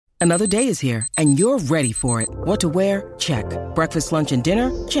Another day is here, and you're ready for it. What to wear? Check. Breakfast, lunch, and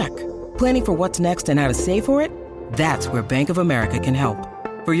dinner? Check. Planning for what's next and how to save for it? That's where Bank of America can help.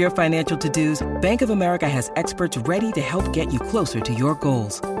 For your financial to-dos, Bank of America has experts ready to help get you closer to your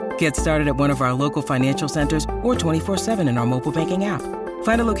goals. Get started at one of our local financial centers or 24/7 in our mobile banking app.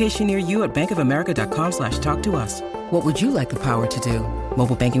 Find a location near you at bankofamerica.com/talktous. What would you like the power to do?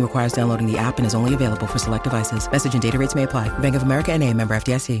 Mobile banking requires downloading the app and is only available for select devices. Message and data rates may apply. Bank of America N.A., member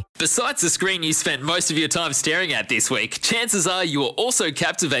FDIC. Besides the screen you spent most of your time staring at this week, chances are you are also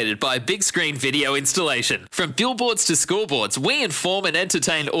captivated by a big screen video installation. From billboards to scoreboards, we inform and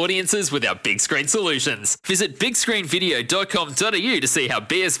entertain audiences with our big screen solutions. Visit bigscreenvideo.com.au to see how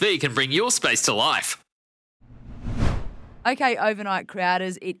BSV can bring your space to life. Okay, overnight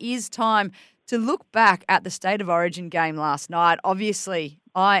crowders, it is time to look back at the State of Origin game last night. Obviously,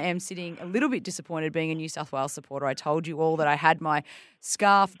 I am sitting a little bit disappointed being a New South Wales supporter. I told you all that I had my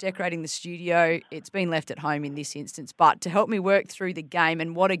scarf decorating the studio. It's been left at home in this instance. But to help me work through the game,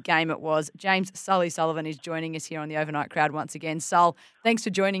 and what a game it was, James Sully Sullivan is joining us here on the Overnight Crowd once again. Sul, thanks for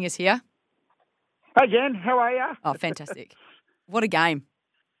joining us here. Hey, Jen. How are you? Oh, fantastic. What a game.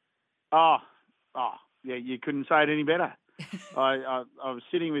 Oh, yeah, you couldn't say it any better. I was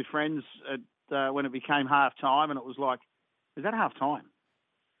sitting with friends when it became half-time, and it was like, is that half-time?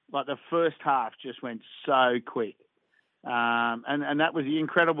 Like the first half just went so quick. And that was the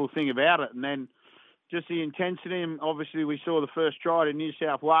incredible thing about it. And then just the intensity, and obviously we saw the first try in New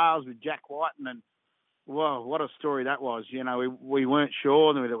South Wales with Jack Whiten, and whoa, what a story that was. You know, we weren't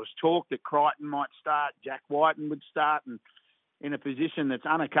sure. There was talk that Crichton might start, Jack Whiten would start, and in a position that's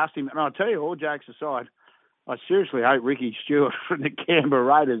unaccustomed. And I'll tell you, all jokes aside, I seriously hope Ricky Stewart from the Canberra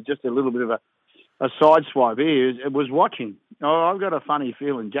Raiders, just a little bit of a side swipe here, was watching. Oh, I've got a funny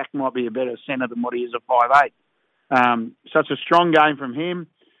feeling Jack might be a better centre than what he is at 5'8". Such a strong game from him.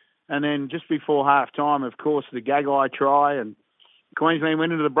 And then just before half-time, of course, the Gagai try, and Queensland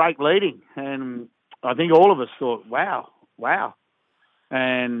went into the break leading. And I think all of us thought, wow.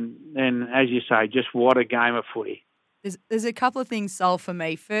 And as you say, just what a game of footy. There's a couple of things, Sol, for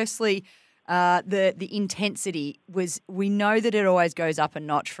me. Firstly, the intensity was, we know that it always goes up a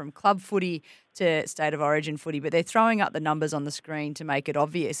notch from club footy to State of Origin footy, but they're throwing up the numbers on the screen to make it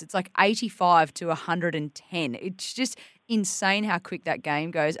obvious. It's like 85 to 110. It's just insane how quick that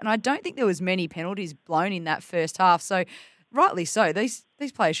game goes. And I don't think there was many penalties blown in that first half. So rightly so, these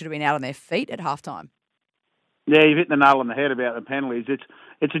players should have been out on their feet at halftime. Yeah, you've hit the nail on the head about the penalties.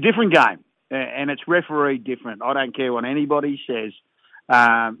 It's a different game, and it's refereed different. I don't care what anybody says.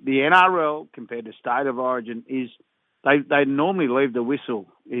 The NRL compared to State of Origin is they normally leave the whistle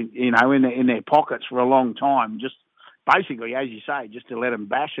in their pockets for a long time, just basically, as you say, just to let them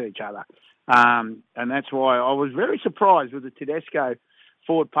bash each other. And that's why I was very surprised with the Tedesco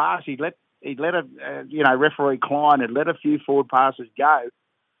forward pass. He'd let referee Klein had let a few forward passes go,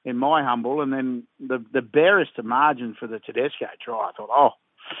 in my humble, and then the barest margin for the Tedesco try. I thought, oh,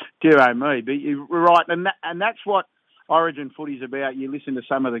 dear oh me. But you're right, and that's what Origin footy's about. You listen to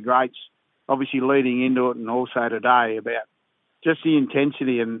some of the greats, obviously leading into it, and also today about just the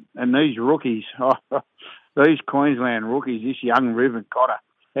intensity and these rookies, these Queensland rookies, this young Riven Cotter,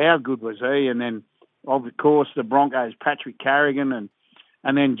 how good was he? And then, of course, the Broncos, Patrick Carrigan,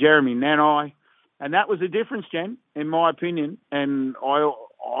 and then Jeremy Nanai. And that was the difference, Jen, in my opinion. And I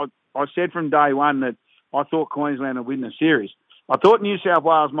said from day one that I thought Queensland would win the series. I thought New South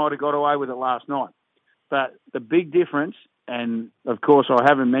Wales might have got away with it last night. But the big difference, and of course I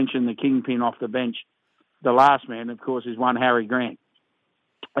haven't mentioned the kingpin off the bench, the last man, of course, is one Harry Grant.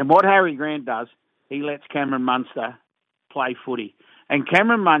 And what Harry Grant does, he lets Cameron Munster play footy. And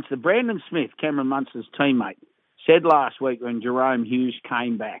Cameron Munster, Brandon Smith, Cameron Munster's teammate, said last week when Jerome Hughes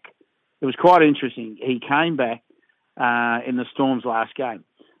came back, it was quite interesting. He came back in the Storm's last game.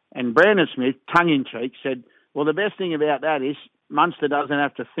 And Brandon Smith, tongue-in-cheek, said, well, the best thing about that is Munster doesn't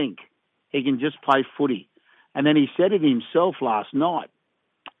have to think. He can just play footy. And then he said it himself last night.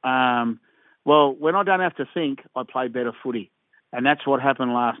 Well, when I don't have to think, I play better footy. And that's what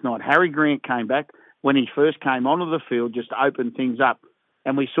happened last night. Harry Grant came back when he first came onto the field, just opened things up.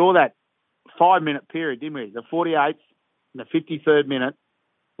 And we saw that 5-minute period, didn't we? The 48th and the 53rd minute,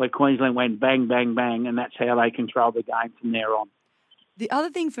 where Queensland went bang, bang, bang, and that's how they controlled the game from there on. The other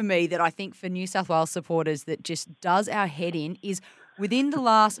thing for me that I think for New South Wales supporters that just does our head in is within the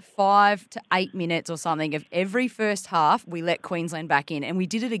last 5 to 8 minutes or something of every first half, we let Queensland back in, and we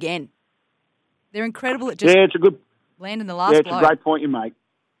did it again. They're incredible at just landing the last blow. It's a great point you make.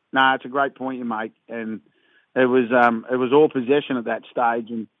 No, it's a great point you make, and it was all possession at that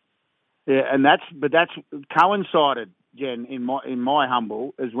stage, and that's coincided Jen, in my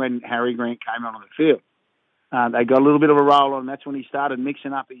humble, is when Harry Grant came on the field. They got a little bit of a roll on. That's when he started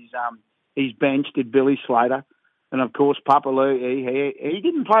mixing up his bench. Did Billy Slater, and of course Papa Lou. He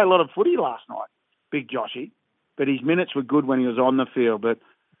didn't play a lot of footy last night, Big Joshy, but his minutes were good when he was on the field. But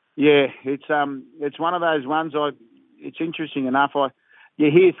yeah, it's one of those ones. It's interesting enough. You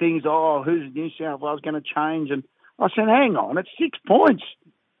hear things. Oh, who's New South Wales going to change? And I said, hang on, it's 6 points.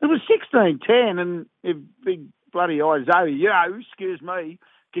 It was 16-10, and if big bloody Isaiah, excuse me,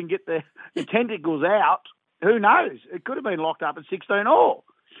 can get the tentacles out, who knows? It could have been locked up at 16 all.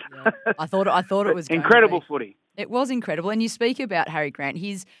 Yeah. I thought it was incredible footy. It was incredible. And you speak about Harry Grant.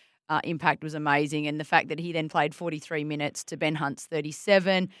 His impact was amazing, and the fact that he then played 43 minutes to Ben Hunt's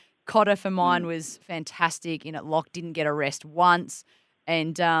 37. Cotter for mine was fantastic in at lock, didn't get a rest once.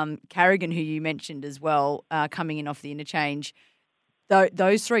 And Carrigan, who you mentioned as well, coming in off the interchange,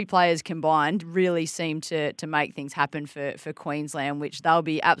 those three players combined really seem to make things happen for Queensland, which they'll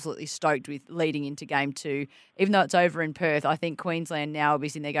be absolutely stoked with leading into Game 2. Even though it's over in Perth, I think Queensland now will be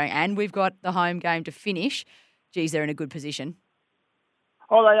sitting there going, and we've got the home game to finish. Geez, they're in a good position.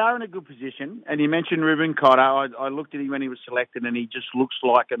 Oh, they are in a good position. And you mentioned Ruben Cotter. I looked at him when he was selected, and he just looks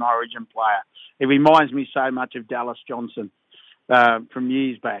like an Origin player. He reminds me so much of Dallas Johnson from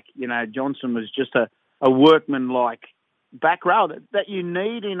years back. You know, Johnson was just a workman-like back row that you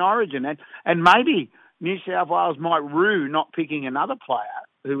need in Origin. And maybe New South Wales might rue not picking another player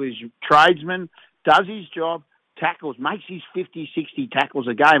who is tradesman, does his job, tackles, makes his 50, 60 tackles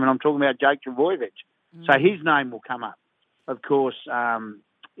a game. And I'm talking about Jake Trbojevic. So his name will come up, of course,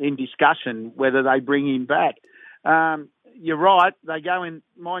 in discussion whether they bring him back. You're right. They go in,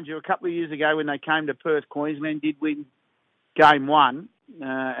 mind you, a couple of years ago when they came to Perth, Queensland did win Game 1.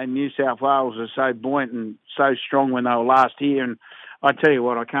 And New South Wales are so buoyant and so strong when they were last here. And I tell you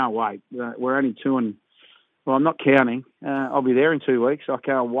what, I can't wait. We're only well, I'm not counting. I'll be there in 2 weeks. I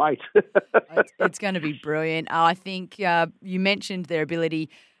can't wait. It's going to be brilliant. I think you mentioned their ability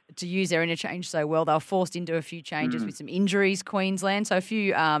to use their interchange so well. They were forced into a few changes with some injuries, Queensland. So a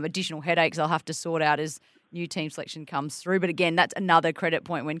few additional headaches they'll have to sort out as new team selection comes through. But again, that's another credit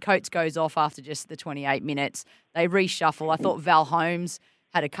point. When Coates goes off after just the 28 minutes, they reshuffle. I thought Val Holmes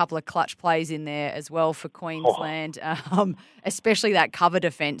had a couple of clutch plays in there as well for Queensland, especially that cover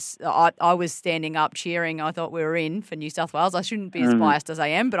defence. I was standing up cheering. I thought we were in for New South Wales. I shouldn't be as biased as I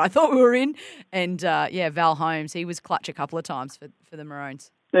am, but I thought we were in. And, Val Holmes, he was clutch a couple of times for the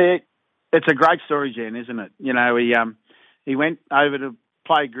Maroons. It's a great story, Jen, isn't it? You know, he went over to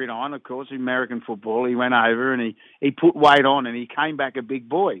play gridiron, of course, American football. He went over and he put weight on and he came back a big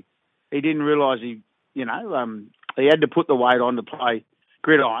boy. He didn't realise he had to put the weight on to play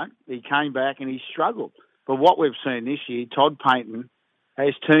gridiron. He came back and he struggled. But what we've seen this year, Todd Payton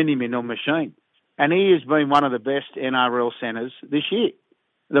has turned him into a machine. And he has been one of the best NRL centres this year.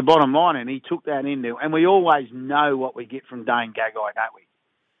 The bottom line, and he took that into, and we always know what we get from Dane Gagai, don't we?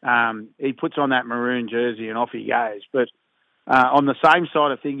 He puts on that maroon jersey and off he goes. But on the same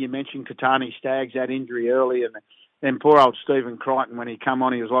side of thing, you mentioned Katani Staggs, that injury early, and then poor old Stephen Crichton, when he come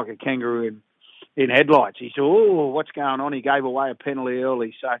on, he was like a kangaroo in headlights. He said, oh, what's going on? He gave away a penalty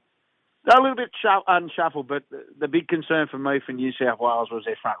early. So they're a little bit unshuffled, but the big concern for me for New South Wales was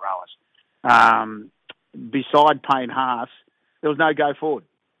their front rowers. Beside Payne Haas, there was no go forward.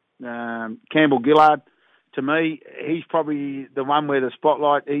 Campbell Gillard, to me, he's probably the one where the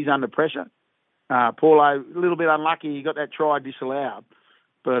spotlight, he's under pressure. Paulo, a little bit unlucky, he got that try disallowed.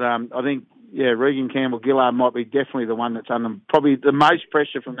 But I think, Regan Campbell-Gillard might be definitely the one that's under probably the most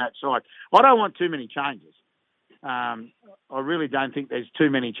pressure from that side. I don't want too many changes. I really don't think there's too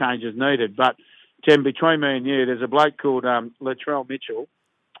many changes needed. But, Tim, between me and you, there's a bloke called Latrell Mitchell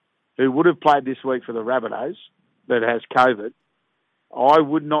who would have played this week for the Rabbitohs that has COVID. I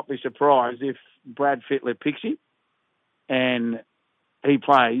would not be surprised if Brad Fittler picks him and he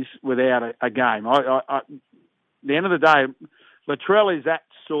plays without a game. At the end of the day, Latrell is that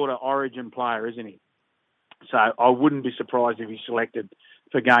sort of Origin player, isn't he? So I wouldn't be surprised if he's selected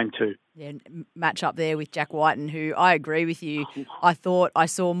for Game 2. Yeah, match up there with Jack Whiten, who I agree with you. I thought I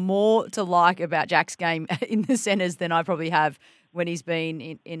saw more to like about Jack's game in the centres than I probably have when he's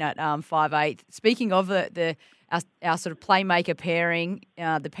been in at 5'8". Speaking of our sort of playmaker pairing,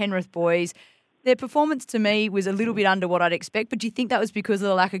 the Penrith boys, their performance to me was a little bit under what I'd expect, but do you think that was because of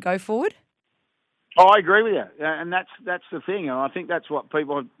the lack of go forward? Oh, I agree with you, and that's the thing, and I think that's what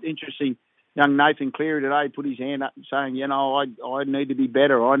people are interesting. Young Nathan Cleary today put his hand up and saying, I need to be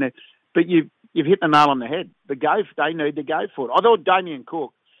better. But you've hit the nail on the head. They need to go for it. I thought Damien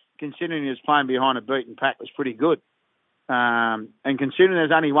Cook, considering he was playing behind a beaten pack, was pretty good. And considering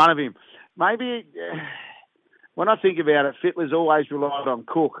there's only one of him, maybe when I think about it, Fittler's always relied on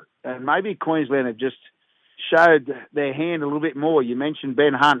Cook, and maybe Queensland have just showed their hand a little bit more. You mentioned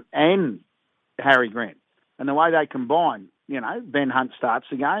Ben Hunt and Harry Grant, and the way they combine. Ben Hunt starts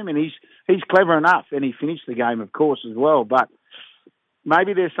the game, and he's clever enough, and he finished the game, of course, as well. But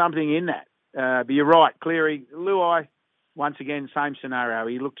maybe there's something in that. But you're right, Cleary, Luai, once again, same scenario.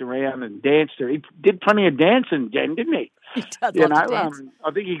 He looked around and danced. He did plenty of dancing, Jen, didn't he? He does love to dance.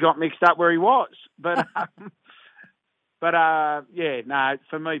 I think he got mixed up where he was. But,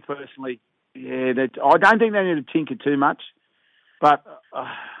 for me personally, I don't think they need to tinker too much. But I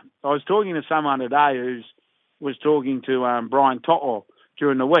was talking to someone today who was talking to Brian Totwell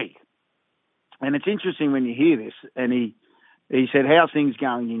during the week. And it's interesting when you hear this. And he said, how's things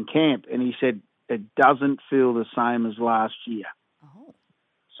going in camp? And he said, it doesn't feel the same as last year. Oh.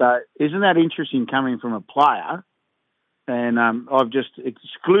 So isn't that interesting coming from a player? And I've just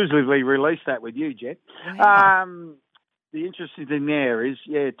exclusively released that with you, Jet. Wow. The interesting thing there is,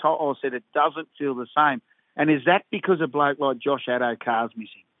 Totwell said it doesn't feel the same. And is that because a bloke like Josh Addo-Carr's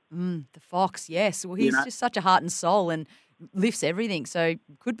missing? The Fox, yes. Well, he's just such a heart and soul and lifts everything. So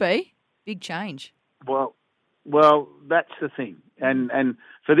could be big change. Well, that's the thing. And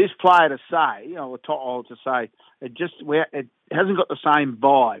for this player to say, or Totwell to say, it hasn't got the same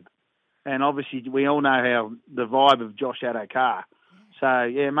vibe. And obviously we all know how the vibe of Josh Addo-Carr.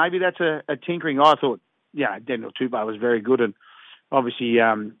 So, maybe that's a tinkering. I thought, Daniel Tupou was very good. And obviously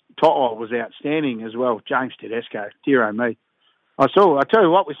Totwell was outstanding as well. James Tedesco, dear oh me. I tell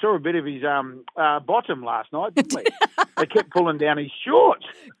you what, we saw a bit of his bottom last night, didn't we? They kept pulling down his shorts.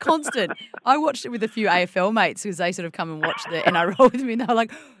 Constant. I watched it with a few AFL mates because they sort of come and watch the NRL with me, and they were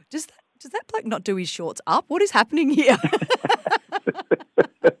like, does that bloke not do his shorts up? What is happening here?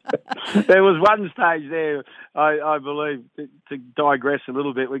 There was one stage there, I believe, to digress a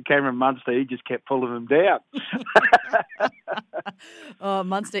little bit, with Cameron Munster, he just kept pulling them down. Oh,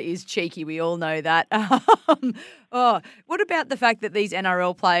 Munster is cheeky. We all know that. What about the fact that these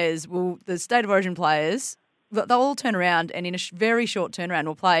NRL players, the State of Origin players, they'll all turn around and in a very short turnaround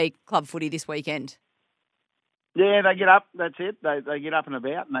will play club footy this weekend? Yeah, they get up. That's it. They get up and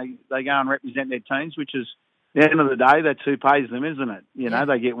about, and they go and represent their teams, which is, at the end of the day, that's who pays them, isn't it?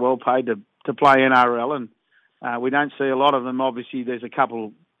 They get well paid to play NRL, and we don't see a lot of them. Obviously, there's a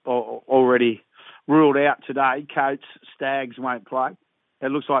couple already ruled out today. Coates, Staggs won't play.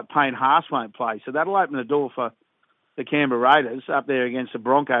 It looks like Payne Haas won't play. So that'll open the door for the Canberra Raiders up there against the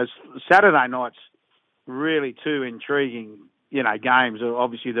Broncos. Saturday night's really two intriguing, games.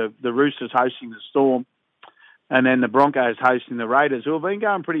 Obviously, the Roosters hosting the Storm, and then the Broncos hosting the Raiders, who have been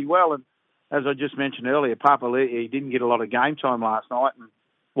going pretty well. And as I just mentioned earlier, Papali'i, he didn't get a lot of game time last night, and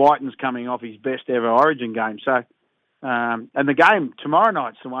Whiten's coming off his best ever Origin game. So, and the game tomorrow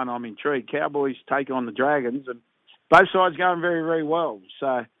night's the one I'm intrigued. Cowboys take on the Dragons, and both sides going very, very well.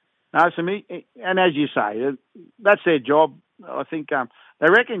 So, and as you say, that's their job. I think they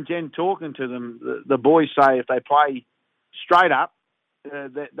reckon, Jen, talking to them, the boys say if they play straight up,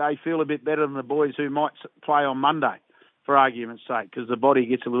 that they feel a bit better than the boys who might play on Monday, for argument's sake, because the body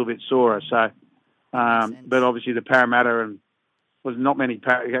gets a little bit sorer. So, but obviously the Parramatta was not many,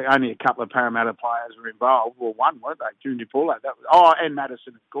 only a couple of Parramatta players were involved. Well, one, weren't they? Junior Paulo. And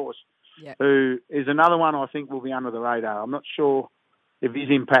Madison, of course, who is another one I think will be under the radar. I'm not sure if his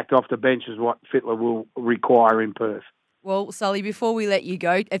impact off the bench is what Fittler will require in Perth. Well, Sully, before we let you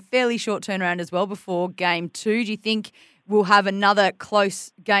go, a fairly short turnaround as well before Game 2. Do you think we'll have another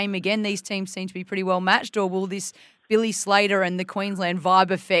close game again? These teams seem to be pretty well matched, or will this Billy Slater and the Queensland vibe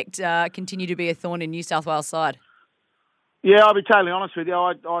effect continue to be a thorn in New South Wales' side? Yeah, I'll be totally honest with you.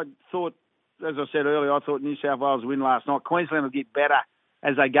 I thought, as I said earlier, I thought New South Wales would win last night. Queensland will get better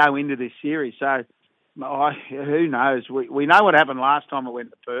as they go into this series. So, who knows? We know what happened last time it went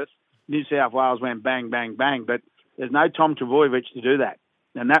to Perth. New South Wales went bang, bang, bang, but there's no Tom Trbojevic to do that.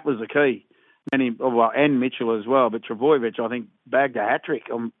 And that was the key. And Mitchell as well. But Trbojevic, I think, bagged a hat-trick.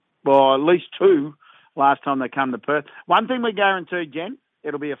 At least two last time they come to Perth. One thing we guaranteed, Jen,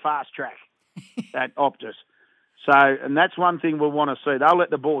 it'll be a fast track at Optus. So, and that's one thing we'll want to see. They'll let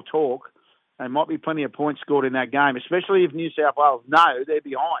the ball talk. There might be plenty of points scored in that game, especially if New South Wales know they're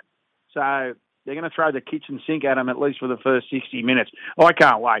behind. So they're going to throw the kitchen sink at them at least for the first 60 minutes. I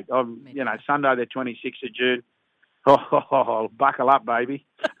can't wait. Sunday the 26th of June. Buckle up, baby.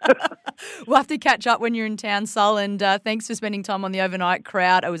 We'll have to catch up when you're in town, Sul, and thanks for spending time on the overnight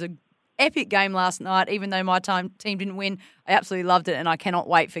crowd. It was an epic game last night, even though my team didn't win. I absolutely loved it, and I cannot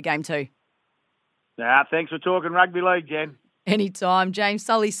wait for Game 2. Thanks for talking rugby league, Jen. Anytime. James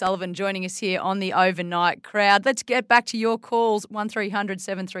Sully Sullivan joining us here on the Overnight Crowd. Let's get back to your calls, 1300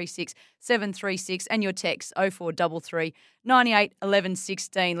 736 736 and your text 0433 98 11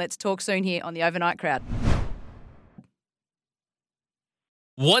 16. Let's talk soon here on the Overnight Crowd.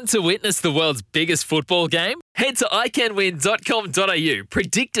 Want to witness the world's biggest football game? Head to iCanWin.com.au,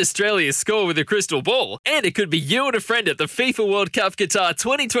 predict Australia's score with a crystal ball, and it could be you and a friend at the FIFA World Cup Qatar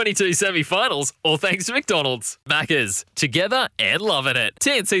 2022 semi-finals, all thanks to McDonald's. Maccas, together and loving it.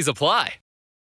 TNCs apply.